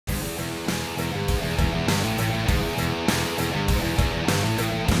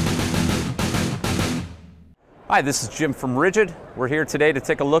Hi, this is Jim from RIDGID. We're here today to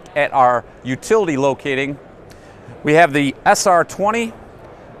take a look at our utility locating. We have the SR20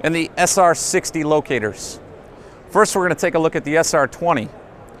 and the SR60 locators. First, we're going to take a look at the SR20. It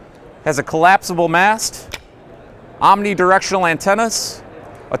has a collapsible mast, omnidirectional antennas,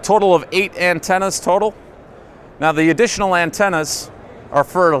 a total of 8 antennas total. Now, the additional antennas are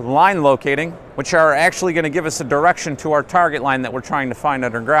for line locating, which are actually going to give us a direction to our target line that we're trying to find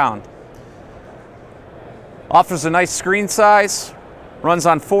underground. Offers a nice screen size, runs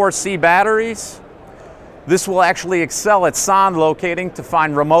on 4 C batteries. This will actually excel at sonde locating to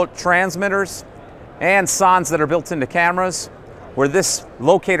find remote transmitters and sondes that are built into cameras. Where this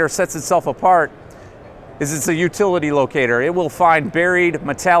locator sets itself apart is it's a utility locator. It will find buried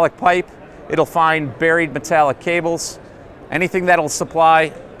metallic pipe, it'll find buried metallic cables, anything that'll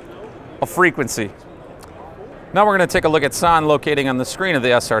supply a frequency. Now we're going to take a look at sonde locating on the screen of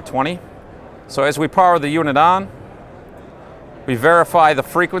the SR20. So as we power the unit on, we verify the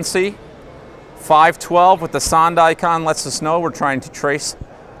frequency. 512 with the sonde icon lets us know we're trying to trace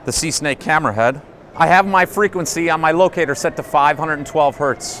the sea snake camera head. I have my frequency on my locator set to 512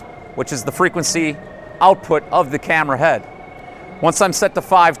 Hertz, which is the frequency output of the camera head. Once I'm set to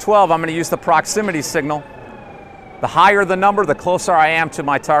 512, I'm going to use the proximity signal. The higher the number, the closer I am to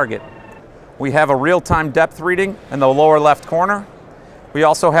my target. We have a real-time depth reading in the lower left corner. We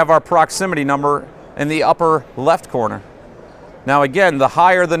also have our proximity number in the upper left corner. Now again, the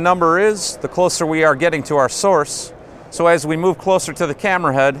higher the number is, the closer we are getting to our source. So as we move closer to the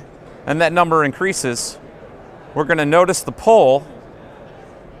camera head and that number increases, we're going to notice the pole.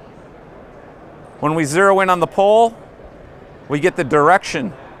 When we zero in on the pole, we get the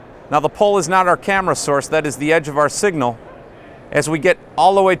direction. Now the pole is not our camera source, that is the edge of our signal. As we get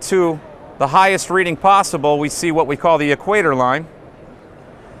all the way to the highest reading possible, we see what we call the Equator Line.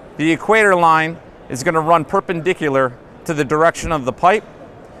 The Equator Line is going to run perpendicular to the direction of the pipe,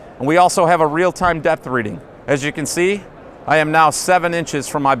 and we also have a real-time depth reading. As you can see, I am now 7 inches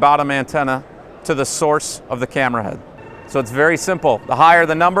from my bottom antenna to the source of the camera head. So it's very simple. The higher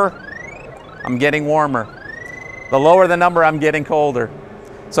the number, I'm getting warmer. The lower the number, I'm getting colder.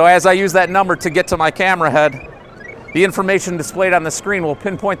 So as I use that number to get to my camera head, the information displayed on the screen will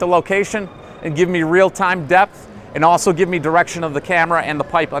pinpoint the location and give me real-time depth and also give me direction of the camera and the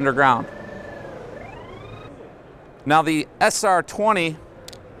pipe underground. Now the SR20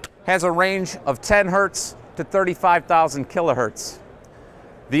 has a range of 10 Hertz to 35,000 kilohertz.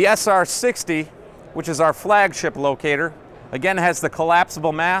 The SR60, which is our flagship locator, again has the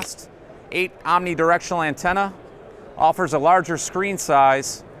collapsible mast, 8 omnidirectional antenna, offers a larger screen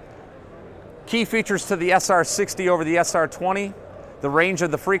size. Key features to the SR60 over the SR20, the range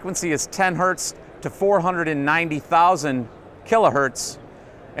of the frequency is 10 Hertz to 490,000 kilohertz,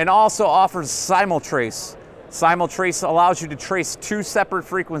 and also offers simultrace. Simultrace allows you to trace 2 separate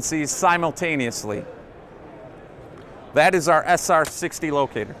frequencies simultaneously. That is our SR60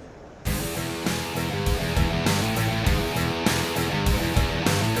 locator.